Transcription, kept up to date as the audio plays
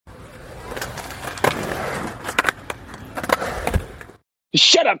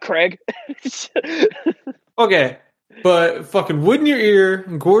Shut up, Craig. Okay, but fucking Wood in Your Ear,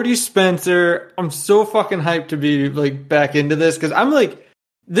 Gordy Spencer. I'm so fucking hyped to be like back into this because I'm like,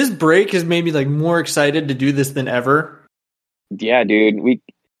 this break has made me like more excited to do this than ever. Yeah, dude.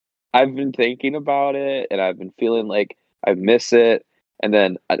 I've been thinking about it, and I've been feeling like I miss it. And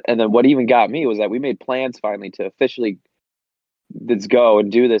then what even got me was that we made plans finally to officially let's go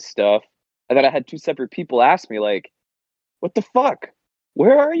and do this stuff. And then I had two separate people ask me like, "What the fuck?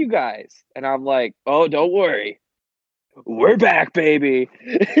 Where are you guys?" And I'm like, "Oh, don't worry. We're back, baby."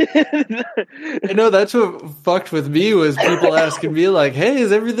 I know that's what fucked with me was people asking me like, "Hey,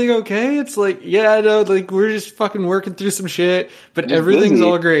 is everything okay?" It's like, yeah, I know, like we're just fucking working through some shit, but Just everything's busy.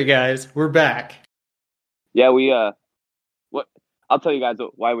 all great, guys. We're back. Yeah, what I'll tell you guys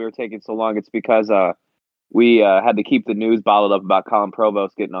why we were taking so long. It's because we had to keep the news bottled up about Colin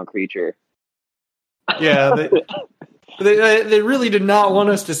Provost getting on Creature. Yeah, they really did not want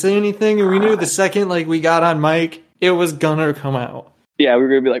us to say anything, and we knew the second like we got on mic, it was gonna come out. Yeah, we were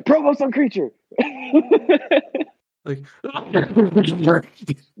gonna be like Provost on Creature. Like,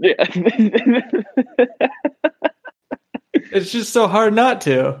 Yeah. it's just so hard not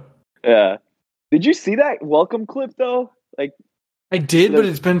to. Yeah. Did you see that welcome clip though? Like I did, but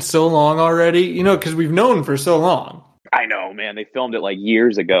it's been so long already, you know, because we've known for so long. I know, man. They filmed it like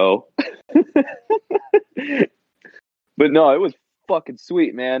years ago. But no, it was fucking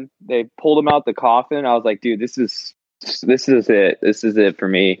sweet, man. They pulled him out the coffin. I was like, dude, this is it. This is it for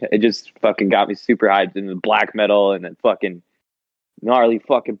me. It just fucking got me super hyped in the black metal and then fucking gnarly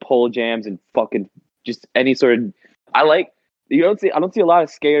fucking pole jams and fucking just any sort of I don't see a lot of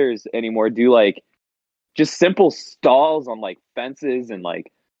skaters anymore do like just simple stalls on like fences and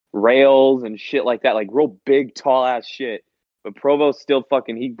like rails and shit like that, like real big tall ass shit. But Provost still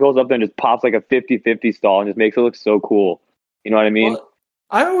fucking he goes up there and just pops like a 50-50 stall and just makes it look so cool. You know what I mean? Well,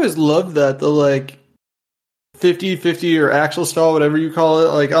 I always loved that, the like 50-50 or axle stall, whatever you call it,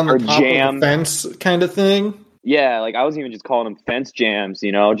 like on the Or top jam. of the fence kind of thing. Yeah, like I was even just calling him fence jams,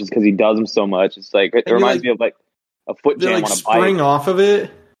 you know, just because he does them so much. It's like it And you reminds like me of like a foot they jam like on a spring bike. off of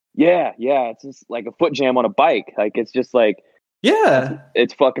it. Yeah, it's just like a foot jam on a bike. Like it's just like Yeah.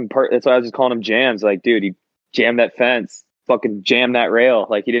 it's fucking that's why I was just calling him jams. Like, dude, he jammed that fence, fucking jammed that rail.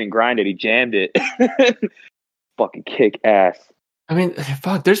 Like he didn't grind it, he jammed it. Fucking kick ass. I mean,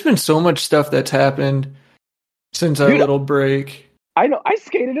 fuck, there's been so much stuff that's happened since our Dude, little break. I know. I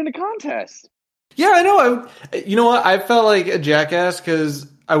skated in a contest. Yeah, I know. You know what? I felt like a jackass because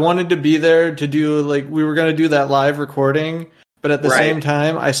I wanted to be there to do, like, we were going to do that live recording. But at the same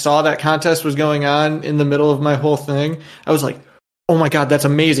time, I saw that contest was going on in the middle of my whole thing. I was like, oh my God, that's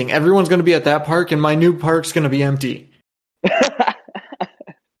amazing. Everyone's going to be at that park and my new park's going to be empty.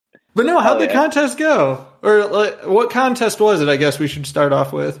 But no, how'd the contest go? Or like, what contest was it? I guess we should start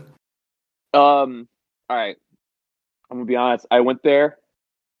off with. All right. I'm gonna be honest. I went there.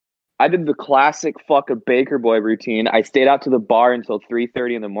 I did the classic fucking Baker Boy routine. I stayed out to the bar until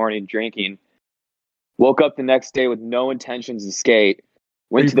 3:30 in the morning drinking. Woke up the next day with no intentions to skate.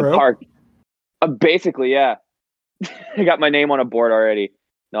 Went to the park. Basically, yeah. I got my name on a board already.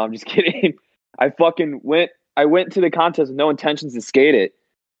 No, I'm just kidding. I went to the contest with no intentions to skate it.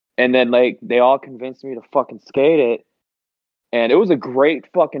 And then like they all convinced me to fucking skate it. And it was a great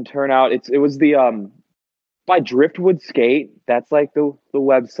fucking turnout. It was the by Driftwood Skate. That's like the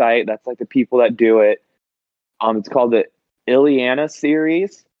website. That's like the people that do it. It's called the Iliana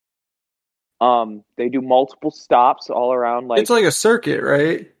series. They do multiple stops all around. Like it's like a circuit,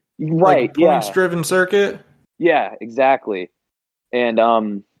 right? Right. Like a points-driven circuit. Yeah, exactly.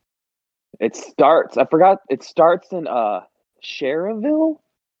 And it starts. I forgot. It starts in Cherryville,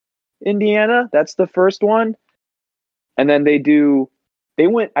 Indiana. That's the first one. And then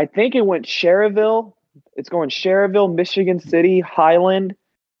I think it went Cherryville. It's going Cherryville, Michigan City, Highland,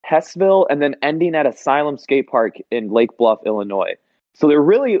 Hessville, and then ending at Asylum Skate Park in Lake Bluff, Illinois. So they're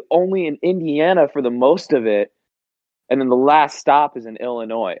really only in Indiana for the most of it. And then the last stop is in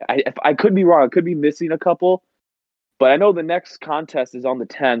Illinois. I could be wrong. I could be missing a couple. But I know the next contest is on the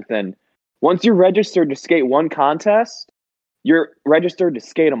 10th. And once you're registered to skate one contest, you're registered to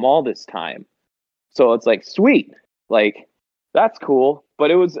skate them all this time. So it's like, sweet. Like, that's cool. But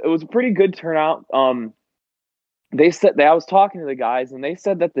it was a pretty good turnout. They said I was talking to the guys and they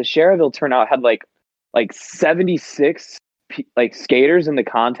said that the Cherryville turnout had like 76 like skaters in the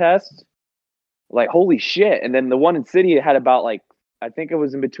contest. Like, holy shit. And then the one in city had about like, I think it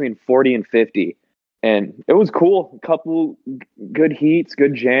was in between 40 and 50. And it was cool. A couple good heats,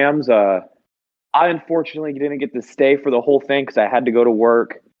 good jams. I unfortunately didn't get to stay for the whole thing because I had to go to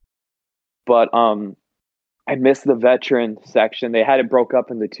work. But I missed the veteran section. They had it broke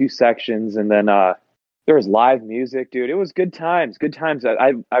up into two sections, and then there was live music, dude. It was good times. Good times.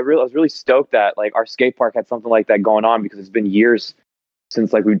 I was really stoked that like our skate park had something like that going on because it's been years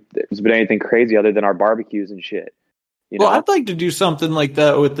since like there's been anything crazy other than our barbecues and shit. You know? Well, I'd like to do something like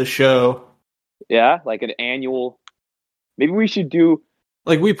that with the show. Yeah, like an annual. Maybe we should do.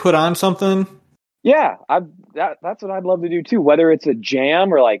 Like we put on something. Yeah, that's what I'd love to do too. Whether it's a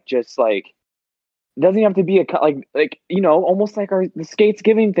jam or like just like. It doesn't have to be like you know, almost like the skates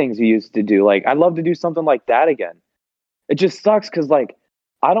giving things we used to do. Like I'd love to do something like that again. It just sucks because like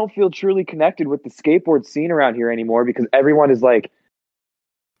I don't feel truly connected with the skateboard scene around here anymore because everyone is like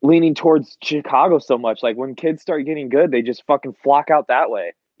leaning towards Chicago so much. Like when kids start getting good, they just fucking flock out that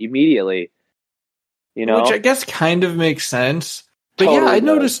way immediately. You know, which I guess kind of makes sense. But totally yeah, I does.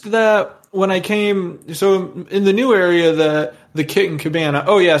 noticed that when I came. So in the new area, the Kitten Cabana.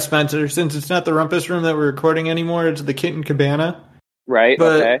 Oh yeah, Spencer. Since it's not the Rumpus Room that we're recording anymore, it's the Kitten Cabana. Right.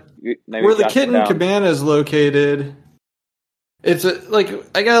 But okay. Where the Kitten Cabana is located, it's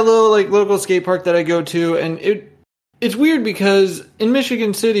I got a little like local skate park that I go to, and it's weird because in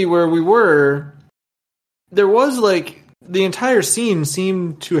Michigan City where we were, there was like the entire scene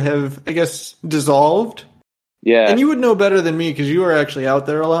seemed to have, I guess, dissolved. Yeah. And you would know better than me because you were actually out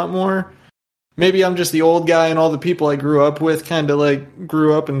there a lot more. Maybe I'm just the old guy and all the people I grew up with kind of like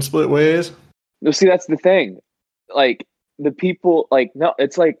grew up and split ways. No, see, that's the thing. Like the people, like, no,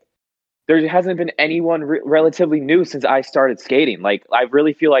 it's like there hasn't been anyone relatively new since I started skating. Like, I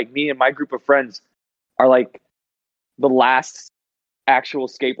really feel like me and my group of friends are like the last actual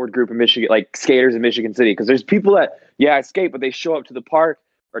skateboard group in Michigan, like skaters in Michigan City. Because there's people that, yeah, I skate, but they show up to the park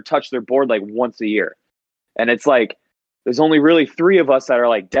or touch their board like once a year. And it's like, there's only really 3 of us that are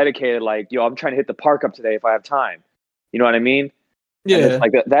like dedicated, like, yo, I'm trying to hit the park up today if I have time. You know what I mean? Yeah. And it's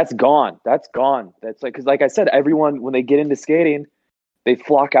like that's gone. That's gone. That's like, because like I said, everyone, when they get into skating, they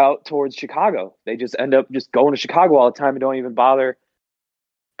flock out towards Chicago. They just end up just going to Chicago all the time and don't even bother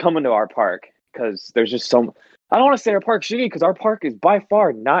coming to our park because there's just so. I don't want to say our park's shitty because our park is by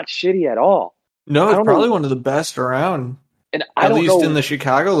far not shitty at all. No, it's probably one of the best around. And I don't know, at least in the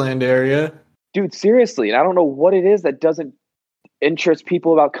Chicagoland area. Dude, seriously, and I don't know what it is that doesn't interest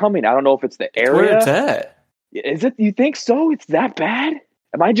people about coming. I don't know if it's the area. Where it's at. Is it? You think so? It's that bad?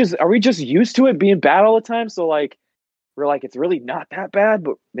 Are we just used to it being bad all the time? So like, we're like, it's really not that bad,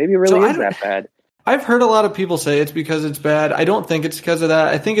 but maybe it really is that bad. I've heard a lot of people say it's because it's bad. I don't think it's because of that.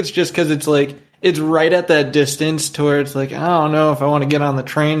 I think it's just because it's like, it's right at that distance to where it's like, I don't know if I want to get on the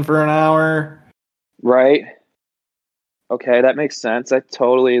train for an hour. Right. Okay, that makes sense. That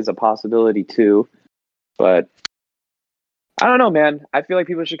totally is a possibility too. But I don't know, man. I feel like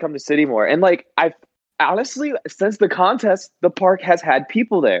people should come to City more. And like, honestly, since the contest, the park has had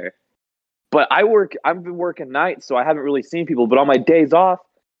people there. But I've been working nights, so I haven't really seen people. But on my days off,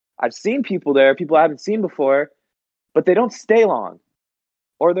 I've seen people there, people I haven't seen before, but they don't stay long.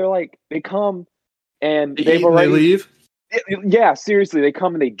 Or they're like, they come and they've already... They leave? Yeah, seriously. They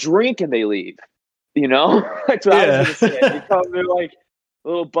come and they drink and they leave. You know? That's what I was going to say. They come, they're like, a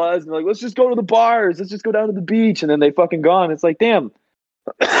little buzz, and they're like, let's just go to the bars. Let's just go down to the beach. And then they fucking gone. It's like, damn.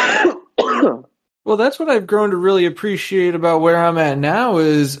 Well, that's what I've grown to really appreciate about where I'm at now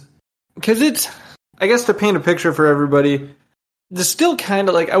is... Because it's... I guess to paint a picture for everybody... It's still kind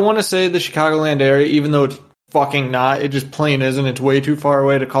of like, I want to say the Chicagoland area, even though it's fucking not. It just plain isn't. It's way too far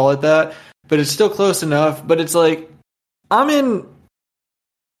away to call it that. But it's still close enough. But it's like, I'm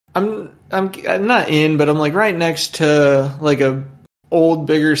not in, but I'm like right next to like a old,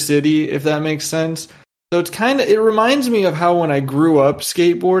 bigger city, if that makes sense. So it's kind of, it reminds me of how when I grew up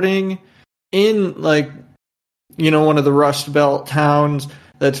skateboarding in like, you know, one of the Rust Belt towns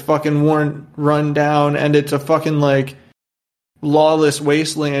that's fucking run down, and it's a fucking like, lawless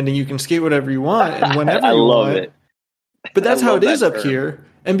wasteland and you can skate whatever you want and whenever you want. It. But that's how it is up here.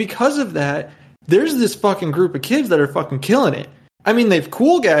 And because of that, there's this fucking group of kids that are fucking killing it. I mean, they've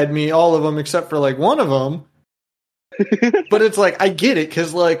cool guide me, all of them except for like one of them. But it's like, I get it,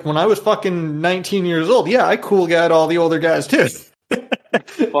 because like when I was fucking 19 years old, yeah, I cool guide all the older guys too.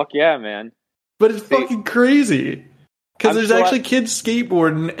 Fuck yeah, man. But it's fucking crazy. Because there's actually kids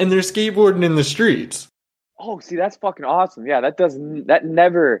skateboarding, and they're skateboarding in the streets. Oh, see, that's fucking awesome. Yeah, that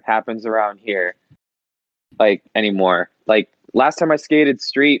never happens around here, like, anymore. Like, last time I skated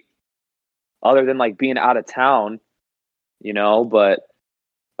street, other than, like, being out of town, you know, but,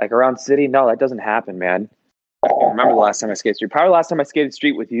 like, around city, no, that doesn't happen, man. I can't remember the last time I skated street. Probably the last time I skated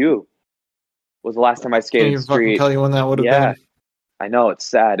street with you was the last time I skated street. Fucking tell you when that would have been. I know, it's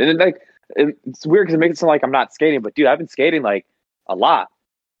sad. And, like, it's weird because it makes it sound like I'm not skating, but, dude, I've been skating, like, a lot,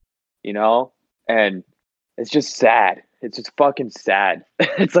 you know? And it's just sad. It's just fucking sad.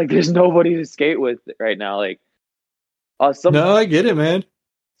 It's like there's nobody to skate with right now. Like, no, I get it, man.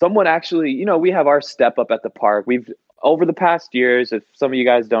 Someone actually, you know, we have our step up at the park. We've over the past years, if some of you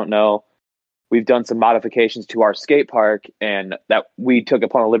guys don't know, we've done some modifications to our skate park, and that we took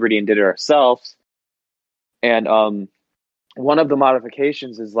upon a liberty and did it ourselves. And one of the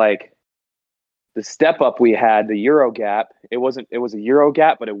modifications is like the step up we had, the Euro gap. It was a Euro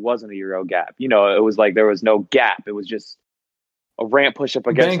gap, but it wasn't a Euro gap. You know, it was like there was no gap. It was just a ramp push up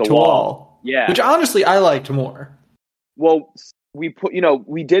against the wall. Yeah. Which honestly I liked more. Well, we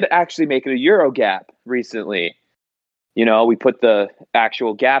did actually make it a Euro gap recently. You know, we put the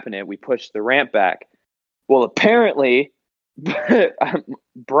actual gap in it. We pushed the ramp back. Well, apparently,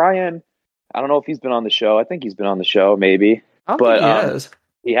 Brian, I don't know if he's been on the show. I think he's been on the show, maybe. I don't think he has.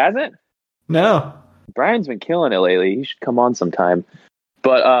 He hasn't? No. Brian's been killing it lately. He should come on sometime.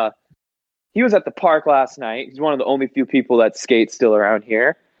 But he was at the park last night. He's one of the only few people that skate still around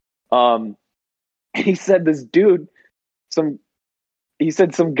here. He said this dude, some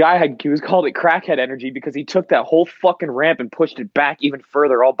guy he was called it crackhead energy because he took that whole fucking ramp and pushed it back even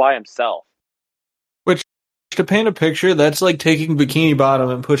further all by himself. Which, to paint a picture, that's like taking Bikini Bottom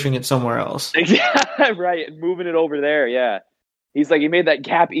and pushing it somewhere else. Yeah, right, and moving it over there. Yeah, he's like, he made that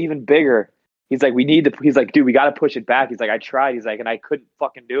gap even bigger. He's like, he's like, dude, we got to push it back. He's like, I tried. He's like, and I couldn't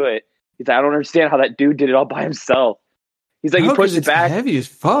fucking do it. He's like, I don't understand how that dude did it all by himself. He's like, he pushed it back. Heavy as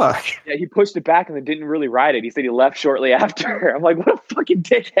fuck. Yeah, he pushed it back and then didn't really ride it. He said he left shortly after. I'm like, what a fucking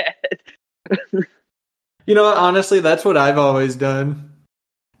dickhead. You know what? Honestly, that's what I've always done.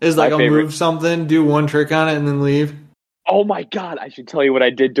 Is like, I'll move something, do one trick on it, and then leave. Oh my God, I should tell you what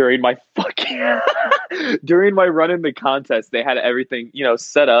I did during my during my run in the contest. They had everything, you know,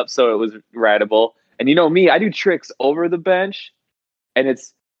 set up so it was rideable. And you know me, I do tricks over the bench, and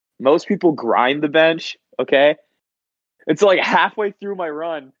most people grind the bench, okay? And so like halfway through my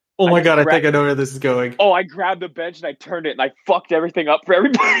run, oh my God, I think I know where this is going. Oh, I grabbed the bench and I turned it and I fucked everything up for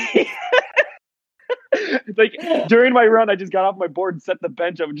everybody. Like during my run, I just got off my board and set the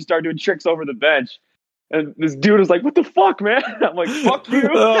bench up and just started doing tricks over the bench. And this dude was like, "What the fuck, man?" I'm like, "Fuck you!"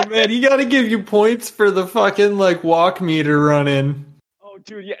 Oh man, he got to give you points for the fucking like walk meter running. Oh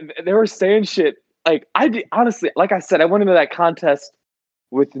dude, yeah, they were saying shit. Like honestly, like I said, I went into that contest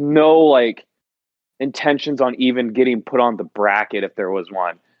with no like intentions on even getting put on the bracket if there was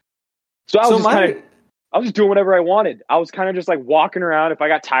one. So I was just doing whatever I wanted. I was kind of just like walking around. If I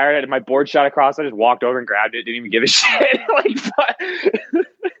got tired, I had my board shot across. I just walked over and grabbed it. Didn't even give a shit.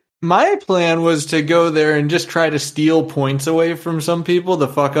 My plan was to go there and just try to steal points away from some people to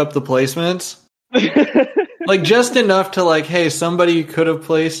fuck up the placements. Like just enough to like, hey, somebody could have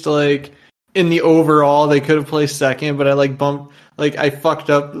placed like in the overall, they could have placed second, but I like bumped, like I fucked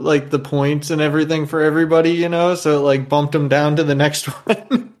up like the points and everything for everybody, you know? So it like bumped them down to the next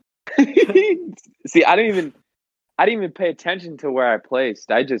one. See, I didn't even pay attention to where I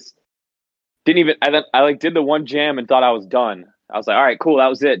placed. I just didn't even. I like did the one jam and thought I was done. I was like, all right, cool, that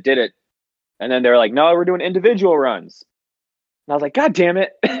was it, did it. And then they were like, no, we're doing individual runs. And I was like, God damn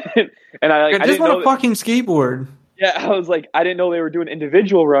it! And I just want a fucking skateboard. Yeah, I was like, I didn't know they were doing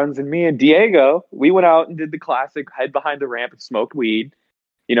individual runs. And me and Diego, we went out and did the classic head behind the ramp and smoked weed.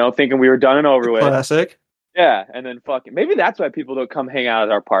 You know, thinking we were done and over with. Classic. Yeah, and then fucking maybe that's why people don't come hang out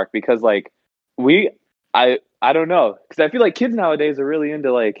at our park because like I don't know because I feel like kids nowadays are really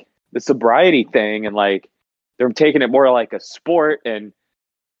into like the sobriety thing and like they're taking it more like a sport and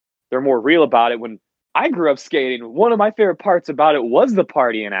they're more real about it. When I grew up skating, one of my favorite parts about it was the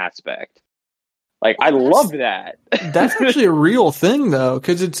partying aspect. Like I loved that. That's actually a real thing though,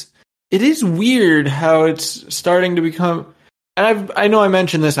 because it is weird how it's starting to become. And I know I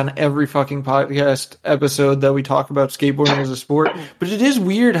mentioned this on every fucking podcast episode that we talk about skateboarding as a sport, but it is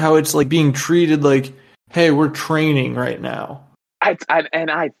weird how it's like being treated like, hey, we're training right now.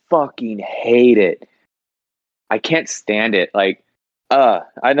 I fucking hate it. I can't stand it. Like, I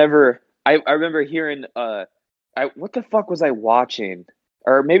remember hearing, what the fuck was I watching?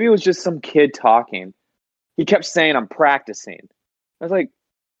 Or maybe it was just some kid talking. He kept saying, I'm practicing. I was like,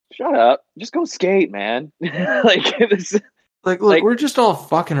 shut up. Just go skate, man. Like, look, we're just all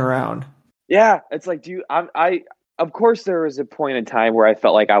fucking around. Yeah, it's like, dude, I of course there was a point in time where I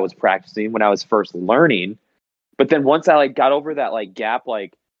felt like I was practicing when I was first learning, but then once I like got over that like gap,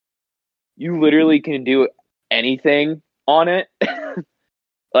 like you literally can do anything on it.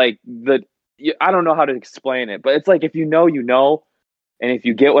 Like I don't know how to explain it, but it's like if you know, you know, and if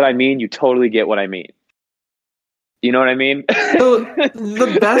you get what I mean, you totally get what I mean. You know what I mean? So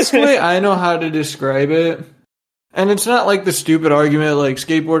the best way I know how to describe it And it's not like the stupid argument like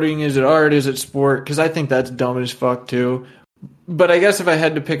skateboarding, is it art, is it sport? Because I think that's dumb as fuck too. But I guess if I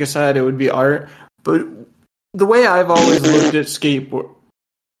had to pick a side, it would be art. But the way I've always looked at skateboard,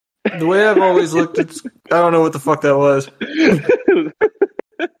 the way I've always looked at, I don't know what the fuck that was.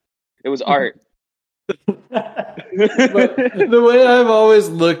 It was art. But the way I've always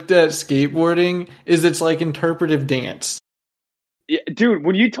looked at skateboarding is it's like interpretive dance. Yeah, dude,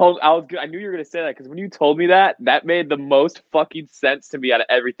 when you told I knew you were gonna say that because when you told me that made the most fucking sense to me out of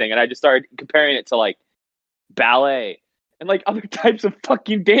everything, and I just started comparing it to like ballet and like other types of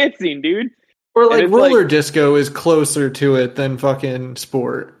fucking dancing, dude. Or like roller disco is closer to it than fucking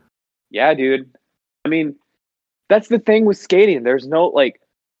sport. Yeah, dude. I mean, that's the thing with skating. There's no like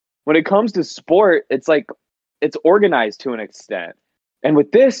when it comes to sport, it's like it's organized to an extent. And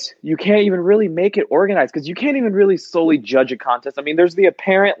with this, you can't even really make it organized because you can't even really solely judge a contest. I mean, there's the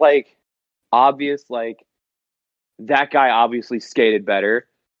apparent, like, obvious, like, that guy obviously skated better.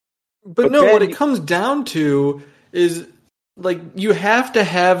 But no, what it comes down to is, like, you have to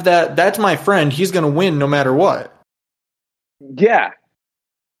have that, that's my friend, he's going to win no matter what. Yeah.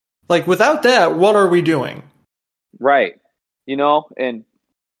 Like, without that, what are we doing? Right. You know, and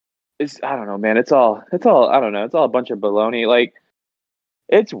it's, I don't know, man, it's all, I don't know, it's all a bunch of baloney. Like,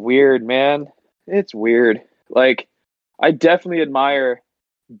 it's weird, man. It's weird. Like, I definitely admire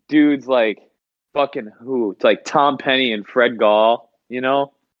dudes like fucking who? It's like Tom Penny and Fred Gall, you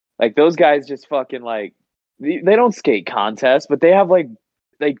know? Like, those guys just fucking, like, they don't skate contests, but they have, like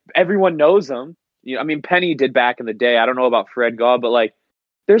everyone knows them. You know, I mean, Penny did back in the day. I don't know about Fred Gall, but, like,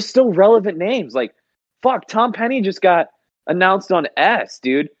 there's still relevant names. Like, fuck, Tom Penny just got announced on S,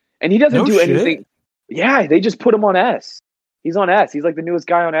 dude. And he doesn't do anything. Yeah, they just put him on S. He's on S. He's like the newest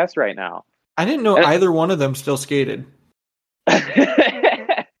guy on S right now. I didn't know either one of them still skated.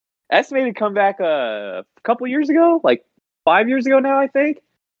 S made a comeback a couple years ago, like 5 years ago now, I think.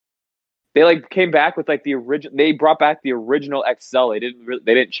 They like came back with like the original. They brought back the original XL. They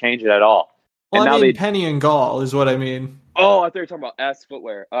didn't change it at all. Well, and I mean, Penny and Gall is what I mean. Oh, I thought you were talking about S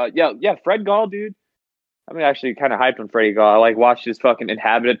footwear. Yeah, Fred Gall, dude. I'm actually kind of hyped on Freddie Gall. I like watched his fucking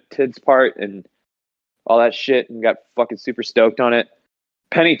Inhabitants part and all that shit and got fucking super stoked on it.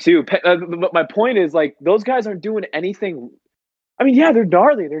 Penny too. My point is, like, those guys aren't doing anything. I mean, yeah, they're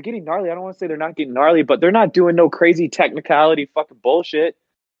gnarly. They're getting gnarly. I don't want to say they're not getting gnarly, but they're not doing no crazy technicality fucking bullshit.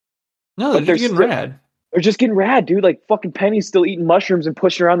 No, they're just getting rad. They're just getting rad, dude. Like, fucking Penny's still eating mushrooms and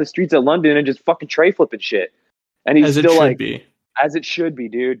pushing around the streets of London and just fucking tray flipping shit. And he's still like, as it should be,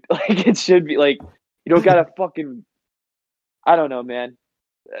 dude. Like, it should be. Like, you don't gotta fucking, I don't know, man.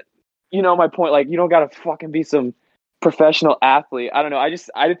 You know my point. Like, you don't gotta fucking be some professional athlete. I don't know.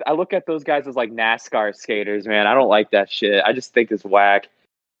 I look at those guys as like NASCAR skaters, man. I don't like that shit. I just think it's whack.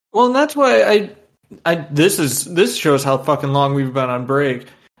 Well, and that's why this shows how fucking long we've been on break.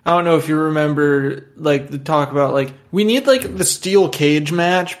 I don't know if you remember, like, the talk about, like, we need, like, the steel cage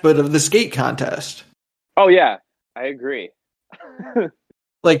match, but of the skate contest. Oh, yeah. I agree.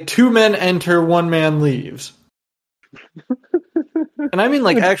 Like, 2 men enter, 1 man leaves. And I mean,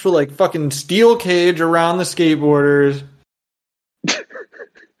 like, actual, like, fucking steel cage around the skateboarders.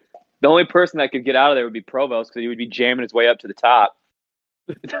 The only person that could get out of there would be Provost, because he would be jamming his way up to the top.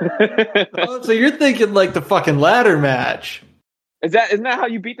 Oh, so you're thinking, like, the fucking ladder match. Isn't that how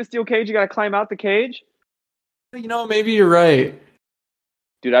you beat the steel cage? You gotta climb out the cage? You know, maybe you're right.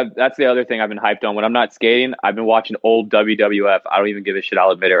 Dude, that's the other thing I've been hyped on. When I'm not skating, I've been watching old WWF. I don't even give a shit.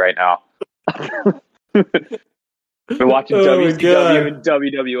 I'll admit it right now. I've been watching WCW and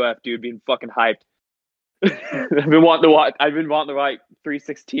WWF, dude, being fucking hyped. I've been wanting to watch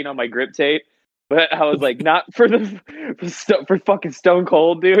 316 on my grip tape, but I was like, not for fucking Stone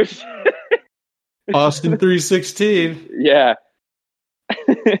Cold, dude. Austin 316. Yeah.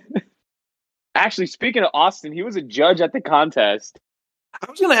 Actually, speaking of Austin, he was a judge at the contest. I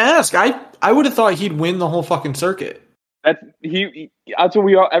was going to ask. I would have thought he'd win the whole fucking circuit. That's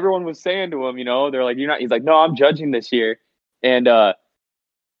what everyone was saying to him. You know, they're like, "You're not." He's like, "No, I'm judging this year." And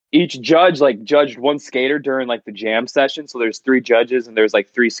each judge like judged one skater during like the jam session. So there's 3 judges and there's like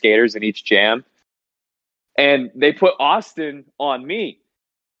 3 skaters in each jam. And they put Austin on me.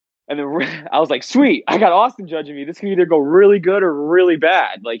 And then I was like, sweet, I got Austin judging me. This can either go really good or really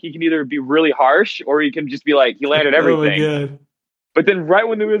bad. Like, he can either be really harsh or he can just be like, he landed everything. Oh my God. But then right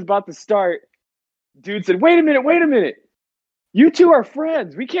when it was about to start, dude said, wait a minute. You two are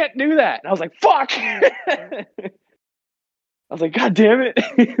friends. We can't do that. And I was like, fuck. I was like, God damn it.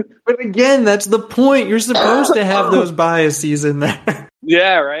 But again, that's the point. You're supposed to have those biases in there.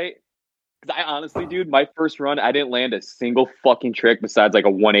 Yeah, right? Because I honestly, dude, my first run, I didn't land a single fucking trick besides like a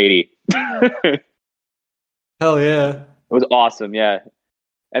 180. Hell yeah. It was awesome, yeah.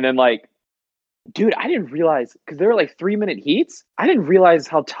 And then like, dude, I didn't realize because there were like 3-minute heats. I didn't realize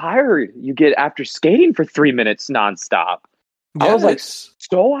how tired you get after skating for 3 minutes nonstop. I was like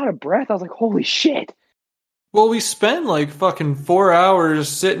so out of breath. I was like, holy shit. Well, we spend like fucking 4 hours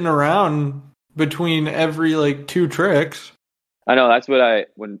sitting around between every like 2 tricks. I know that's what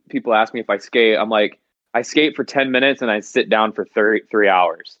when people ask me if I skate, I'm like, I skate for 10 minutes and I sit down for 3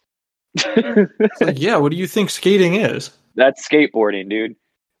 hours. Like, yeah, what do you think skating is? That's skateboarding, dude.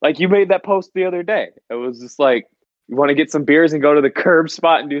 Like you made that post the other day. It was just like, you want to get some beers and go to the curb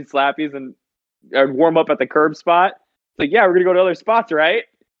spot and do slappies and warm up at the curb spot. It's like, yeah, we're going to go to other spots, right?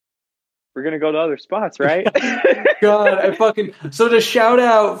 We're going to go to other spots, right? God, so to shout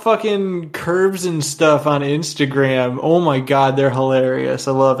out fucking curbs and stuff on Instagram. Oh my God, they're hilarious.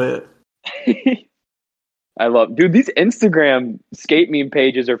 I love it. Dude, these Instagram skate meme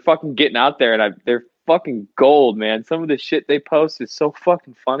pages are fucking getting out there and they're fucking gold, man. Some of the shit they post is so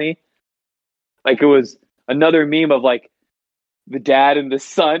fucking funny. Like it was another meme of like the dad and the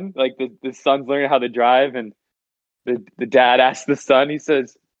son, like the son's learning how to drive and the dad asks the son, he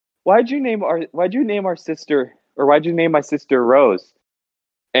says, why'd you name our sister, or why'd you name my sister Rose?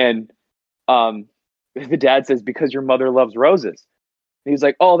 And the dad says, because your mother loves roses. And he's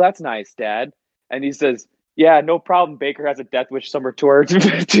like, oh, that's nice, Dad. And he says, yeah, no problem. Baker has a Death Wish summer tour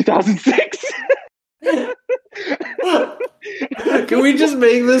 2006. Can we just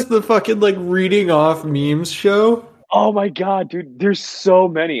make this the fucking like reading off memes show? Oh my God, dude. There's so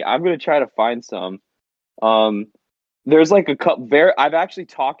many. I'm going to try to find some. There's like a couple I've actually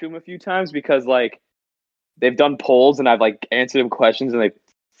talked to him a few times because like they've done polls and I've like answered them questions and they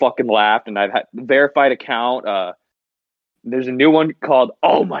fucking laughed, and I've had verified account. There's a new one called,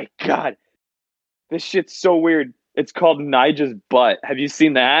 oh my God, this shit's so weird. It's called Nigel's Butt. Have you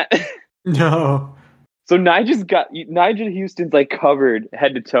seen that? No. So Nigel Houston's like covered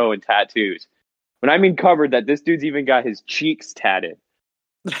head to toe in tattoos. When I mean covered, that this dude's even got his cheeks tatted.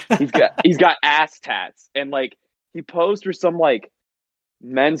 He's got ass tats, and like he posed for some like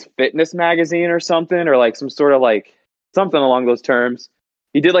men's fitness magazine or something, or like some sort of like something along those terms.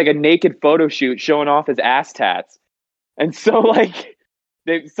 He did like a naked photo shoot showing off his ass tats. And so like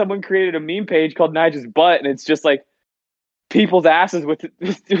someone created a meme page called Nigel's Butt, and it's just like people's asses with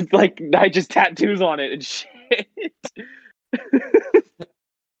like Nigel's tattoos on it and shit.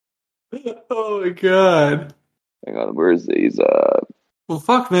 Oh my God. Hang on, where's these? Well,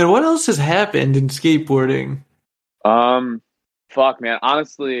 fuck, man. What else has happened in skateboarding? Fuck, man.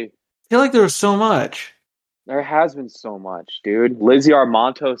 Honestly, I feel like there was so much. There has been so much, dude. Lizzie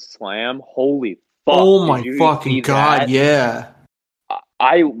Armanto slam. Holy fuck. Oh my fucking God, yeah.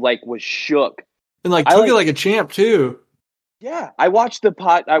 I like was shook. And like took it like a champ too. Yeah. I watched the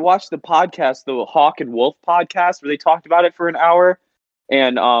podcast, the Hawk and Wolf podcast, where they talked about it for an hour.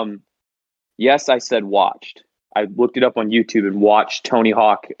 And yes, I said watched. I looked it up on YouTube and watched Tony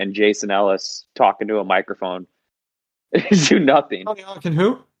Hawk and Jason Ellis talking to a microphone. Do nothing. Tony Hawk and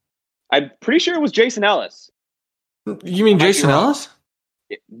who? I'm pretty sure it was Jason Ellis. You mean Jason Ellis?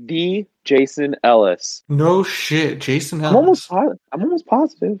 The Jason Ellis. No shit, Jason Ellis. I'm almost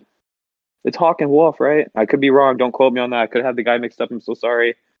positive. It's Hawk and Wolf, right? I could be wrong. Don't quote me on that. I could have the guy mixed up. I'm so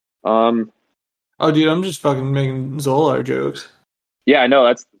sorry. Oh, dude, I'm just fucking making Zolar jokes. Yeah, I know.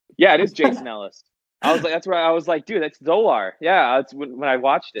 It is Jason Ellis. I was like, that's where I was like, dude, that's Zolar. Yeah, that's when I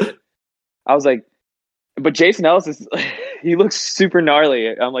watched it. I was like, but Jason Ellis he looks super gnarly.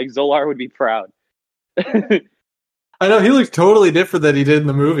 I'm like, Zolar would be proud. I know, he looks totally different than he did in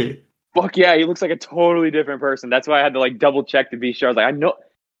the movie. Fuck yeah, he looks like a totally different person. That's why I had to like double check to be sure. I was like,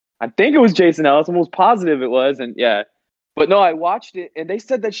 I think it was Jason Ellis. I'm almost positive it was, and yeah. But no, I watched it, and they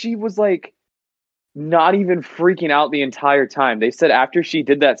said that she was like not even freaking out the entire time. They said after she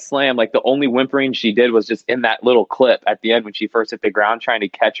did that slam, like the only whimpering she did was just in that little clip at the end when she first hit the ground trying to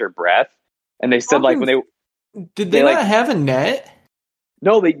catch her breath. And they said like when they not have a net?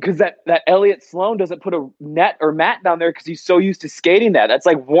 No, because that Elliot Sloan doesn't put a net or mat down there because he's so used to skating that. That's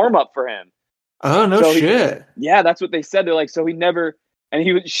like warm up for him. Oh no, so shit. Yeah, that's what they said. They're like, so he never.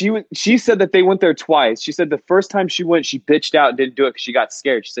 And she said that they went there twice. She said the first time she went, she bitched out and didn't do it because she got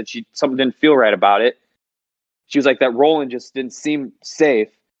scared. She said something didn't feel right about it. She was like, that rolling just didn't seem safe.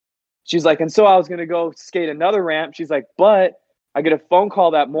 She's like, and so I was going to go skate another ramp. She's like, but I get a phone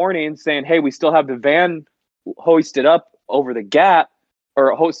call that morning saying, hey, we still have the van hoisted up over the gap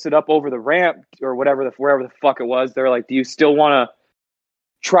or hoisted up over the ramp or wherever the fuck it was. They're like, do you still want to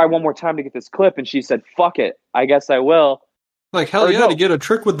try one more time to get this clip? And she said, fuck it. I guess I will. Like, hell yeah, to get a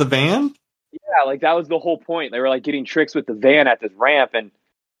trick with the van? Yeah, like that was the whole point. They were like getting tricks with the van at this ramp. And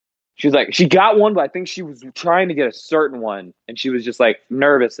She was like, she got one, but I think she was trying to get a certain one, and she was just like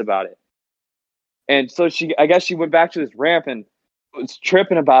nervous about it. And so I guess she went back to this ramp and was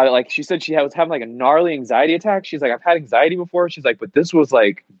tripping about it. Like she said, was having like a gnarly anxiety attack. She's like, I've had anxiety before. She's like, but this was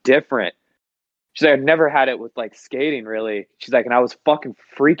like different. She's like, I've never had it with like skating really. She's like, and I was fucking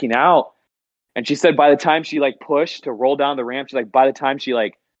freaking out. And she said by the time she like pushed to roll down the ramp, she's like, by the time she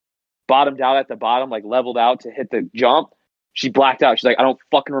like bottomed out at the bottom, like leveled out to hit the jump, she blacked out. She's like, I don't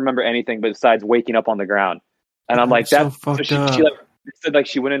fucking remember anything besides waking up on the ground. And I'm like, that's so she like said like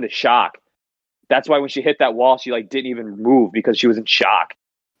she went into shock. That's why when she hit that wall, she like didn't even move because she was in shock.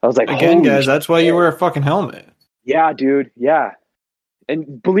 I was like, again, guys, that's why you wear a fucking helmet. Yeah, dude. Yeah.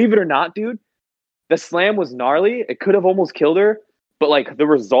 And believe it or not, dude, the slam was gnarly. It could have almost killed her, but like the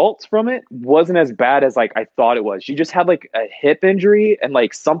results from it wasn't as bad as like I thought it was. She just had like a hip injury and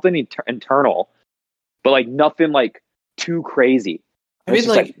like something internal, but like nothing like too crazy. I mean,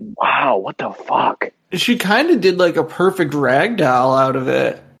 like, wow, what the fuck? She kind of did like a perfect ragdoll out of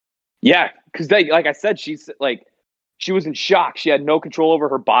it. Yeah, because like I said, she was in shock. She had no control over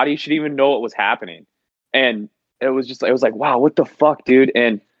her body. She didn't even know what was happening, and it was like, wow, what the fuck, dude?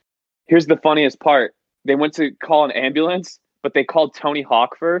 And here's the funniest part: they went to call an ambulance, but they called Tony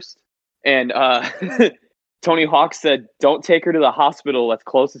Hawk first, and Tony Hawk said, "Don't take her to the hospital that's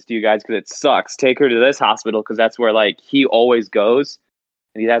closest to you guys because it sucks. Take her to this hospital because that's where like he always goes,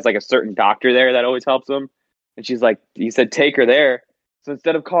 and he has like a certain doctor there that always helps him." And she's like, "He said take her there." So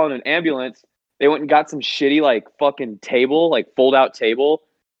instead of calling an ambulance, they went and got some shitty like fucking table, like fold out table.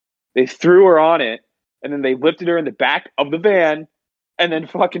 They threw her on it, and then they lifted her in the back of the van, and then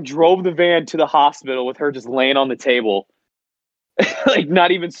fucking drove the van to the hospital with her just laying on the table. Like not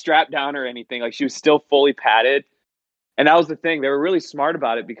even strapped down or anything. Like she was still fully padded. And that was the thing. They were really smart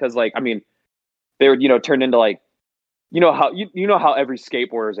about it because like, I mean, they were, turned into like, how every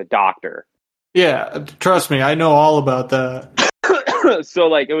skateboarder is a doctor. Yeah. Trust me. I know all about that. So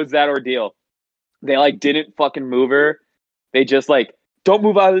like, it was that ordeal. They like didn't fucking move her. They just like, don't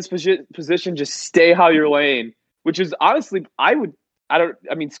move out of this position. Just stay how you're laying, which is honestly,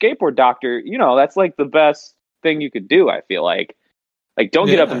 skateboard doctor, that's like the best thing you could do. I feel like don't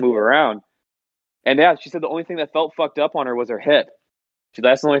get up and move around. And yeah, she said the only thing that felt fucked up on her was her hip.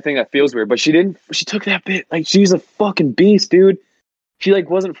 That's the only thing that feels weird. But she took that bit. Like she's a fucking beast, dude. She like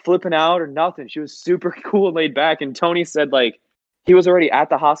wasn't flipping out or nothing. She was super cool and laid back. And Tony said like he was already at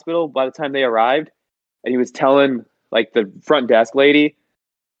the hospital by the time they arrived. And he was telling like the front desk lady,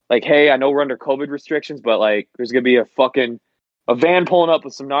 like, hey, I know we're under COVID restrictions, but like there's gonna be a van pulling up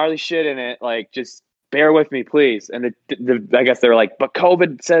with some gnarly shit in it. Like just bear with me, please. And I guess they were like, but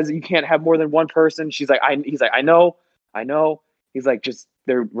COVID says you can't have more than one person. He's like, I know. He's like,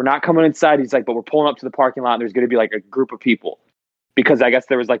 we're not coming inside. He's like, but we're pulling up to the parking lot and there's going to be like a group of people because I guess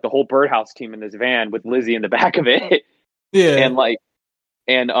there was like the whole Birdhouse team in this van with Lizzie in the back of it. Yeah.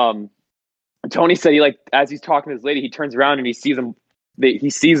 And Tony said he like, as he's talking to this lady, he turns around and he sees him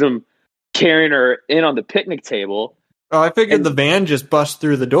carrying her in on the picnic table. Oh, I figured the van just bust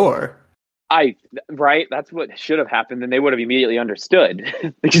through the door. Right? That's what should have happened. Then they would have immediately understood.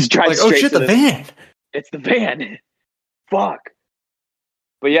 They just drive like, straight. Oh shit, the van! It's the van. Fuck.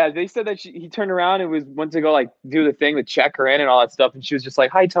 But yeah, they said that he turned around and went to go like do the thing to check her in and all that stuff, and she was just like,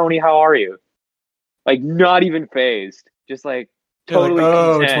 "Hi, Tony, how are you?" Like not even phased, just like totally. Like,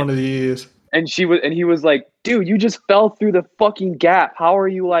 oh, content. It's one of these. And he was like, "Dude, you just fell through the fucking gap. How are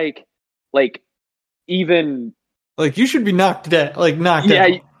you like even?" Like you should be knocked out.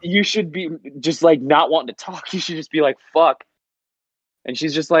 Yeah, you should be just like not wanting to talk. You should just be like, fuck. And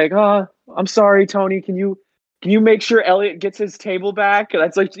she's just like, oh, I'm sorry, Tony. Can you make sure Elliot gets his table back?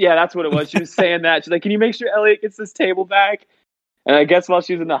 That's like, yeah, that's what it was. She was saying that. She's like, can you make sure Elliot gets his table back? And I guess while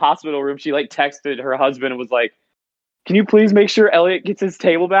she was in the hospital room, she like texted her husband and was like, can you please make sure Elliot gets his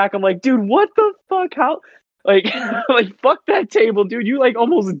table back? I'm like, dude, what the fuck? How? Like, like fuck that table, dude. You like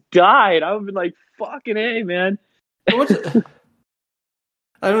almost died. I would have been like, fucking A, man. I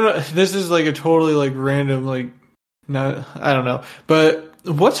don't know. This is like a totally like random I don't know. But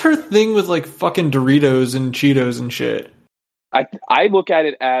what's her thing with like fucking Doritos and Cheetos and shit? I look at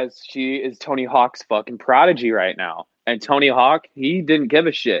it as she is Tony Hawk's fucking prodigy right now. And Tony Hawk, he didn't give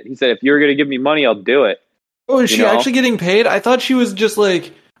a shit. He said, if you're going to give me money, I'll do it. Oh, is she actually getting paid? I thought she was just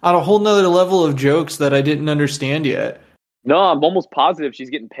like on a whole nother level of jokes that I didn't understand yet. No, I'm almost positive she's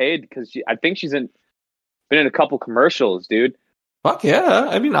getting paid because I think she's been in a couple commercials, dude. Fuck yeah.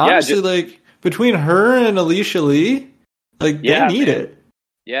 I mean, honestly, like between her and Alicia Lee, like they need it.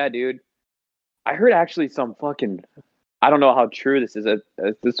 Yeah, dude. I heard actually some fucking, I don't know how true this is.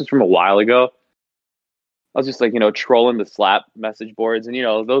 This is from a while ago. I was just like, trolling the Slap message boards, and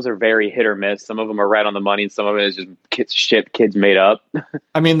those are very hit or miss. Some of them are right on the money, and some of it is just shit kids made up.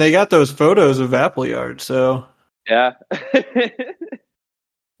 I mean, they got those photos of Appleyard, so yeah.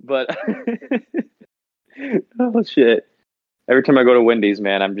 But oh shit! Every time I go to Wendy's,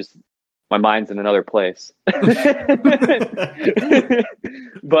 man, my mind's in another place.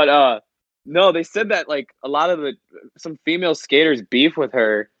 But no, they said that like a lot of some female skaters beef with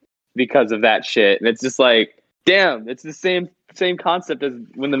her because of that shit, and it's just like, damn, it's the same concept as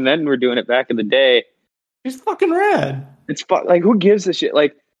when the men were doing it back in the day. He's fucking rad. It's like, who gives a shit?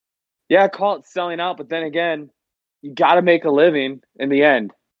 Like, yeah, call it selling out, but then again, you got to make a living in the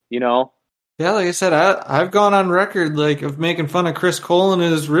end, Yeah, like I said, I've gone on record like of making fun of Chris Cole and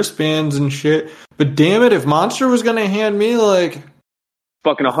his wristbands and shit. But damn it, if Monster was gonna hand me like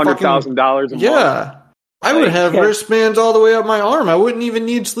fucking $100,000 a month, yeah, I would have wristbands all the way up my arm. I wouldn't even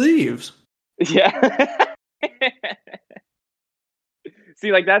need sleeves. Yeah.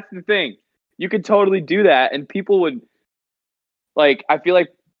 See, like, that's the thing. You could totally do that, and people would, like, I feel like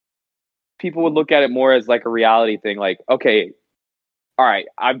people would look at it more as, like, a reality thing. Like, okay, all right,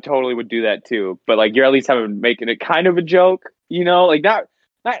 I totally would do that, too. But, like, you're at least making it kind of a joke, Like, not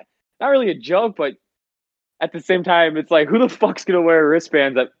really a joke, but at the same time, it's like, who the fuck's going to wear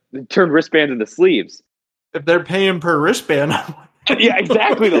wristbands that turn wristbands into sleeves? If they're paying per wristband. Yeah,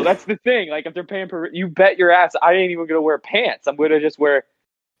 exactly, though. That's the thing. Like, if they're paying per... You bet your ass I ain't even going to wear pants. I'm going to just wear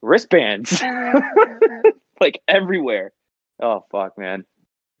wristbands. Like, everywhere. Oh, fuck, man.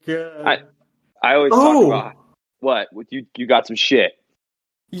 Yeah. I always talk about... What? You got some shit.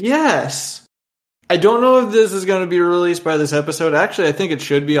 Yes. I don't know if this is going to be released by this episode. Actually, I think it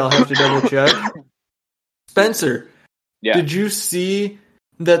should be. I'll have to double check. Spencer, did you see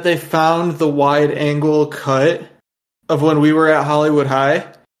that they found the wide angle cut of when we were at Hollywood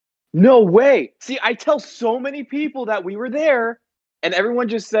High? No way. See, I tell so many people that we were there, and everyone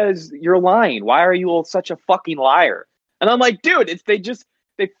just says, you're lying. Why are you such a fucking liar? And I'm like, dude,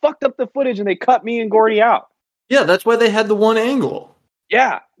 they fucked up the footage and they cut me and Gordy out. Yeah, that's why they had the one angle.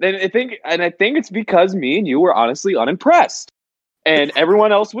 Yeah, and I think it's because me and you were honestly unimpressed, and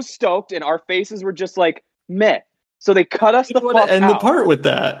everyone else was stoked, and our faces were just like meh. So they cut us the fuck out. End the part with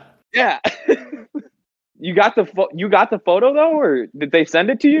that. Yeah. You got the photo though, or did they send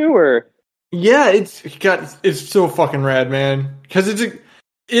it to you, or? Yeah, it's so fucking rad, man. Because it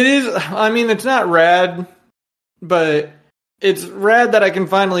is. I mean, it's not rad, but it's rad that I can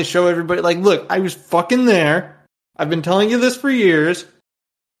finally show everybody. Like, look, I was fucking there. I've been telling you this for years.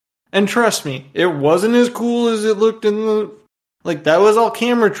 And trust me, it wasn't as cool as it looked in the... Like, that was all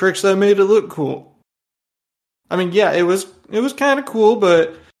camera tricks that made it look cool. I mean, yeah, it was kind of cool,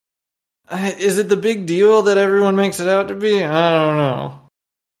 but... is it the big deal that everyone makes it out to be? I don't know.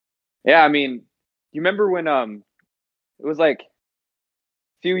 Yeah, I mean, you remember when... it was like...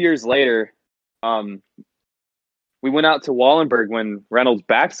 a few years later, we went out to Wallenberg when Reynolds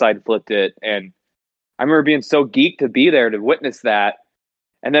backside flipped it, and I remember being so geeked to be there to witness that.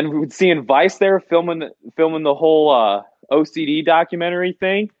 And then we would see in Vice there filming the whole OCD documentary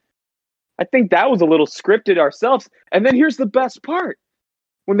thing. I think that was a little scripted ourselves. And then here's the best part.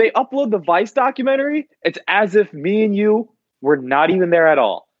 When they upload the Vice documentary, it's as if me and you were not even there at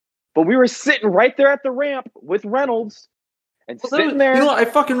all. But we were sitting right there at the ramp with Reynolds and sitting there. I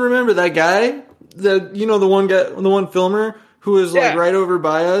fucking remember that guy. The one filmer who was like right over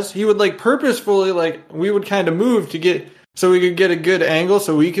by us. He would like purposefully we would kind of move to get so we could get a good angle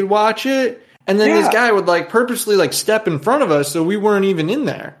so we could watch it. And then this guy would like purposely like step in front of us so we weren't even in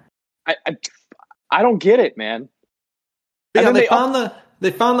there. I don't get it, man. Yeah, and they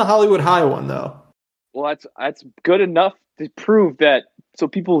found the Hollywood High one though. Well, that's good enough to prove that, so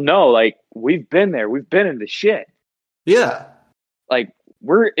people know, like, we've been there, we've been in the shit. Yeah, like,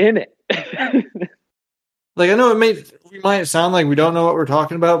 we're in it. Like, I know we might sound like we don't know what we're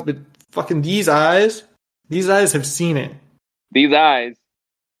talking about, but fucking these eyes have seen it. These eyes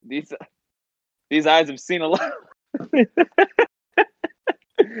have seen a lot.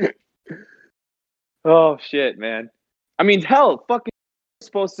 Oh shit, man. I mean, hell, fucking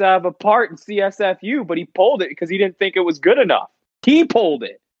supposed to have a part in CSFU, but he pulled it because he didn't think it was good enough. He pulled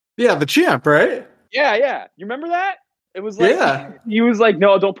it. Yeah, the champ, right? Yeah. You remember that? It was like, he was like,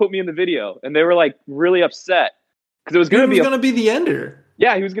 no, don't put me in the video. And they were like really upset because it was going to be the ender.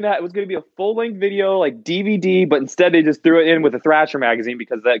 Yeah, it was going to be a full-length video, like DVD, but instead they just threw it in with a Thrasher magazine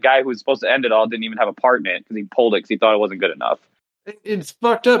because that guy who was supposed to end it all didn't even have a part in it because he pulled it because he thought it wasn't good enough. It's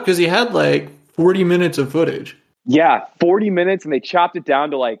fucked up because he had like 40 minutes of footage. Yeah, 40 minutes, and they chopped it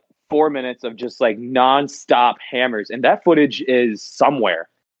down to like 4 minutes of just like non-stop hammers. And that footage is somewhere.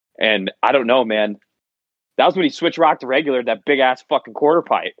 And I don't know, man. That was when he switched rock to regular, that big ass fucking quarter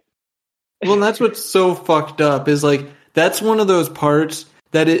pipe. Well, and that's what's so fucked up is like that's one of those parts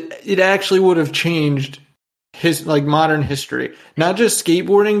that it actually would have changed his like modern history. Not just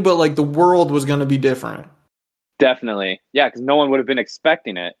skateboarding, but like the world was going to be different. Definitely. Yeah, because no one would have been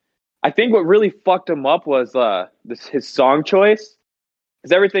expecting it. I think what really fucked him up was his song choice.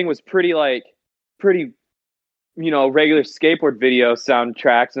 Because everything was pretty, regular skateboard video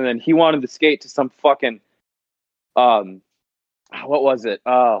soundtracks. And then he wanted to skate to some fucking, what was it?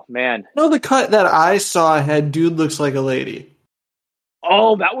 Oh, man. No, the cut that I saw had Dude Looks Like a Lady.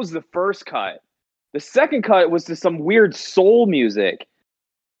 Oh, that was the first cut. The second cut was to some weird soul music.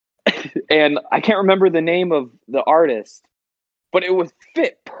 And I can't remember the name of the artist, but it would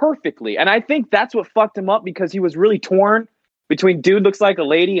fit perfectly. And I think that's what fucked him up because he was really torn between Dude Looks Like a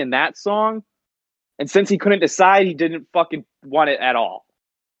Lady and that song. And since he couldn't decide, he didn't fucking want it at all.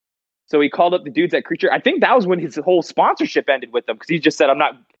 So he called up the dudes at Creature. I think that was when his whole sponsorship ended with them because he just said,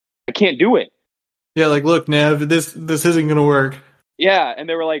 I can't do it. Yeah, like, look, Nev, this isn't going to work. Yeah, and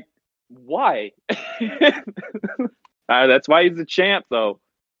they were like, why? That's why he's the champ, though.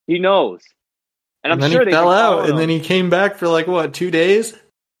 He knows. And I'm then sure he they fell out, and then he came back for like, what, 2 days?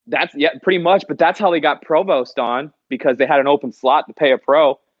 That's pretty much. But that's how they got Provost on, because they had an open slot to pay a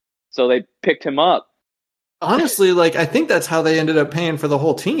pro. So they picked him up. Honestly, like, I think that's how they ended up paying for the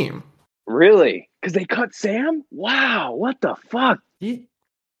whole team. Really? Because they cut Sam? Wow, what the fuck? I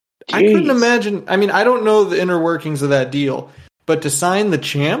couldn't imagine. I mean, I don't know the inner workings of that deal, but to sign the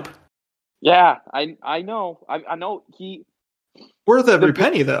champ? Yeah, I know. I know he... Worth every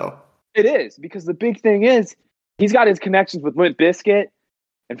penny, though. It is, because the big thing is he's got his connections with Limp Bizkit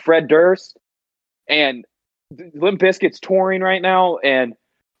and Fred Durst, and Limp Bizkit's touring right now, and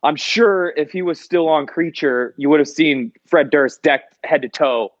I'm sure if he was still on Creature, you would have seen Fred Durst decked head to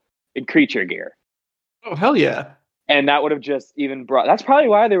toe in Creature gear. Oh, hell yeah. And that would have just even brought... That's probably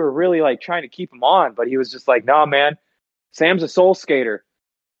why they were really like trying to keep him on, but he was just like, nah, man, Sam's a soul skater.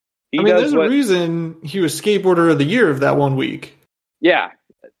 There's a reason he was Skateboarder of the Year of that 1 week. Yeah,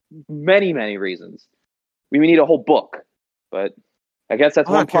 many, many reasons. We need a whole book, but I guess that's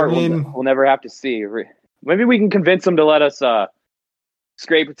one part we'll never have to see. Maybe we can convince them to let us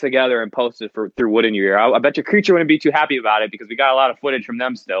scrape it together and post it through Wood in Your Ear. I bet your Creature wouldn't be too happy about it because we got a lot of footage from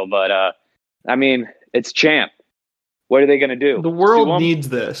them still. But it's Champ. What are they going to do? The world needs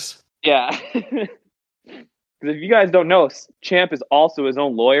this. Yeah. Because if you guys don't know, Champ is also his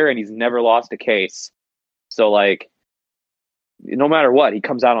own lawyer and he's never lost a case. So, like, no matter what, he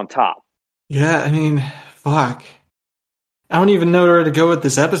comes out on top. Yeah, I mean, fuck. I don't even know where to go with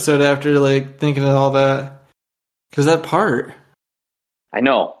this episode after, like, thinking of all that. Because that part. I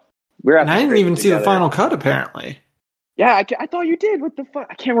know. I didn't even see the final cut, apparently. Yeah, I thought you did. What the fuck?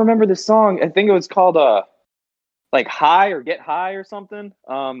 I can't remember the song. I think it was called, like, High or Get High or something.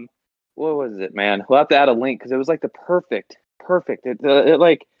 What was it, man? We'll have to add a link because it was, like, the perfect. It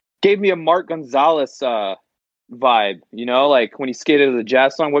like, gave me a Mark Gonzalez, vibe, you know, like when he skated to the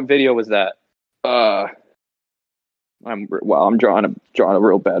jazz song. What video was that? I'm drawing a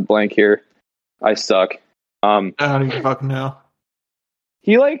real bad blank here. I suck. I don't even fucking know.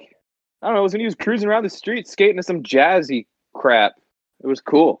 He I don't know, it was when he was cruising around the street skating to some jazzy crap. It was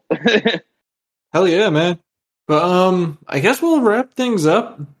cool. Hell yeah, man. But I guess we'll wrap things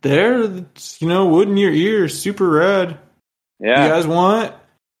up there. It's, Wood in Your Ear, super rad. Yeah. You guys want?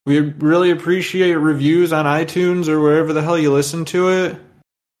 We really appreciate reviews on iTunes or wherever the hell you listen to it.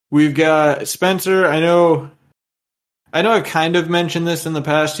 We've got Spencer. I know I kind of mentioned this in the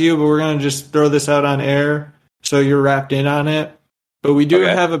past to you, but we're going to just throw this out on air so you're wrapped in on it. But we do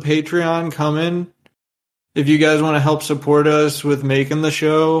have a Patreon coming. If you guys want to help support us with making the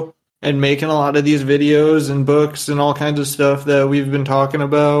show and making a lot of these videos and books and all kinds of stuff that we've been talking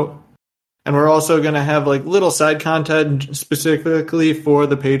about. And we're also going to have like little side content specifically for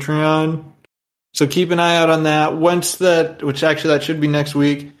the Patreon. So keep an eye out on that. Which actually that should be next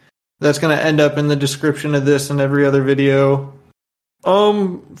week. That's going to end up in the description of this and every other video. I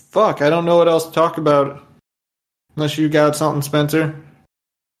don't know what else to talk about. Unless you got something, Spencer.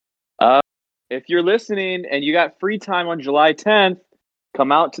 If you're listening and you got free time on July 10th,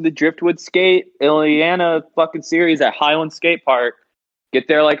 come out to the Driftwood Skate Illinois fucking series at Highland Skate Park. Get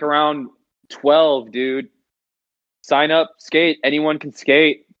there like around 12, dude. Sign up, skate. Anyone can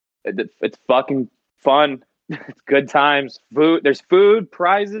skate. It's fucking fun. It's good times. Food. There's food,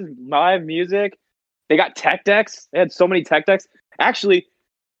 prizes, live music. They got tech decks. They had so many tech decks. Actually,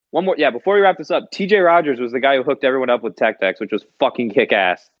 one more. Yeah, before we wrap this up, TJ Rogers was the guy who hooked everyone up with tech decks, which was fucking kick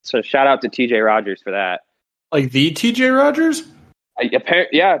ass. So shout out to TJ Rogers for that. Like the TJ Rogers?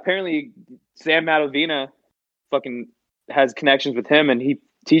 Apparently Sam Matovina fucking has connections with him, and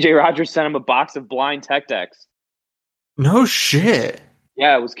TJ Rogers sent him a box of blind tech decks. No shit.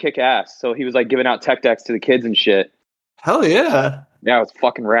 Yeah, it was kick ass. So he was like giving out tech decks to the kids and shit. Hell yeah. Yeah, it was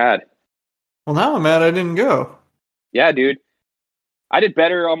fucking rad. Well, now I'm mad I didn't go. Yeah, dude. I did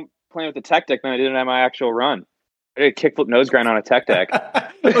better playing with the tech deck than I did on my actual run. I did a kickflip nose grind on a tech deck.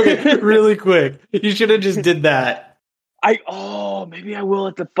 Okay, really quick. You should have just did that. Maybe I will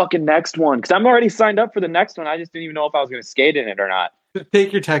at the fucking next one, because I'm already signed up for the next one. I just didn't even know if I was going to skate in it or not.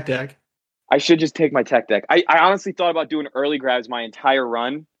 Take your tech deck. I should just take my tech deck. I honestly thought about doing early grabs my entire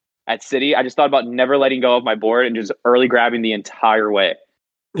run at City. I just thought about never letting go of my board and just early grabbing the entire way.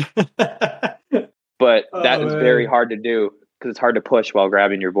 But that was very hard to do because it's hard to push while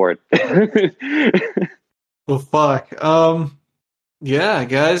grabbing your board. Well, fuck. Yeah,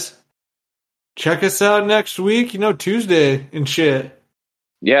 guys. Check us out next week, Tuesday and shit.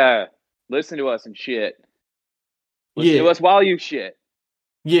 Yeah. Listen to us and shit. Listen to us while you shit.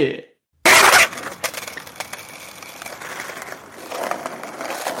 Yeah.